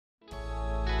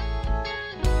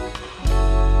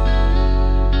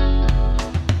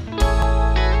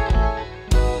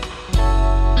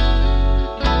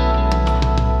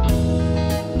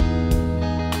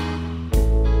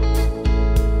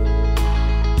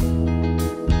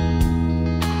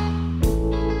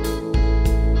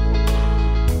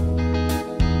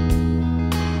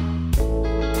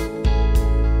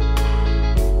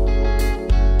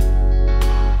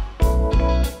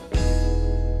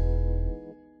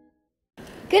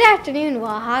Good afternoon,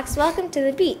 Wallhawks. Welcome to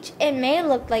the beach. It may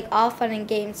look like all fun and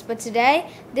games, but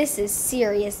today, this is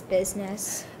serious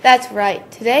business. That's right.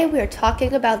 Today we are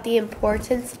talking about the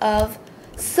importance of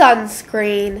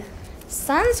sunscreen.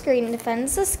 Sunscreen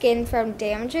defends the skin from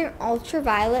damaging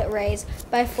ultraviolet rays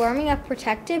by forming a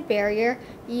protective barrier.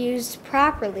 Used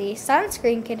properly,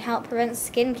 sunscreen can help prevent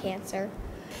skin cancer.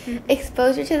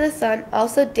 Exposure to the sun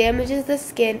also damages the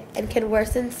skin and can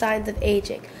worsen signs of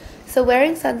aging. So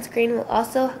wearing sunscreen will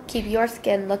also keep your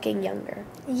skin looking younger.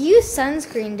 Use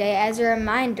Sunscreen Day as a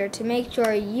reminder to make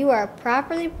sure you are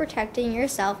properly protecting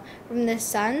yourself from the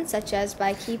sun, such as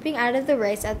by keeping out of the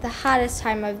rays at the hottest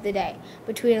time of the day,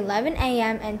 between 11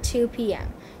 a.m. and 2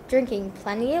 p.m., drinking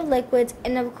plenty of liquids,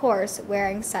 and of course,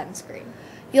 wearing sunscreen.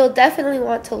 You'll definitely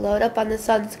want to load up on the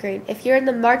sunscreen if you're in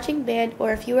the marching band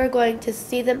or if you are going to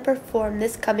see them perform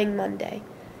this coming Monday.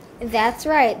 That's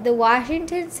right. The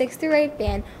Washington 6th through 8th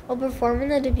Band will perform in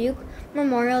the Dubuque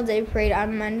Memorial Day Parade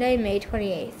on Monday, May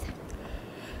 28th.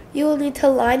 You will need to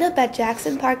line up at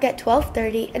Jackson Park at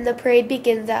 12:30 and the parade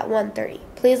begins at 1:30.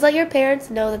 Please let your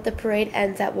parents know that the parade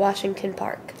ends at Washington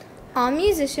Park. All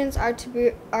musicians are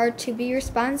to be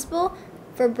responsible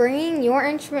for bringing your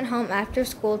instrument home after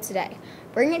school today.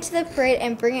 Bring it to the parade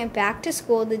and bring it back to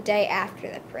school the day after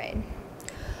the parade.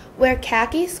 Wear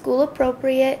khaki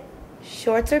school-appropriate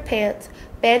shorts or pants,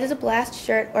 band is a blast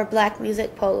shirt or black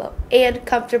music polo, and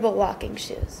comfortable walking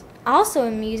shoes. Also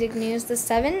in music news, the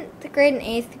 7th grade and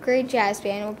 8th grade jazz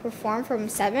band will perform from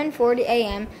 7:40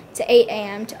 a.m. to 8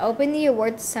 a.m. to open the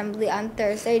awards assembly on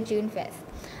Thursday, June 5th.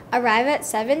 Arrive at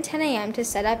 7:10 a.m. to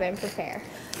set up and prepare.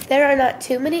 There are not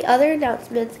too many other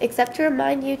announcements except to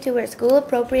remind you to wear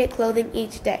school-appropriate clothing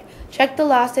each day. Check the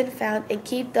lost and found and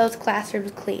keep those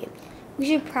classrooms clean. We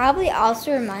should probably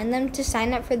also remind them to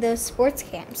sign up for those sports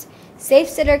camps, Safe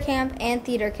Sitter Camp, and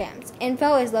theater camps.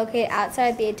 Info is located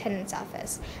outside the attendance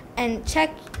office. And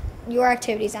check your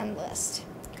activities on the list.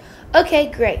 Okay,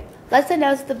 great. Let's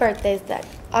announce the birthdays then.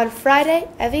 On Friday,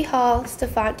 Evie Hall,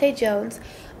 Stefante Jones.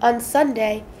 On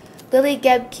Sunday, Lily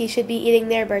Gebke should be eating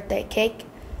their birthday cake.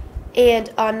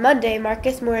 And on Monday,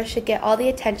 Marcus Morris should get all the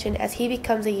attention as he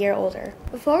becomes a year older.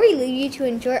 Before we leave you to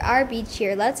enjoy our beach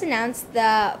here, let's announce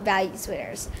the values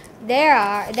winners. They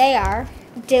are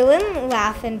Dylan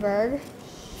Laffenberg,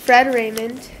 Fred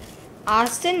Raymond,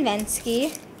 Austin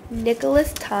Vensky,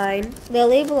 Nicholas Tyne,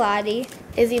 Lily Bellotti,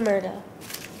 Izzy Murda.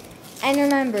 And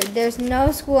remember, there's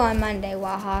no school on Monday,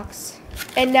 Wallhawks.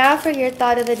 And now for your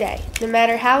thought of the day. No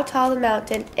matter how tall the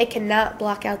mountain, it cannot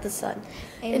block out the sun.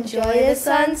 Enjoy the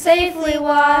sun safely,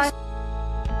 Wash.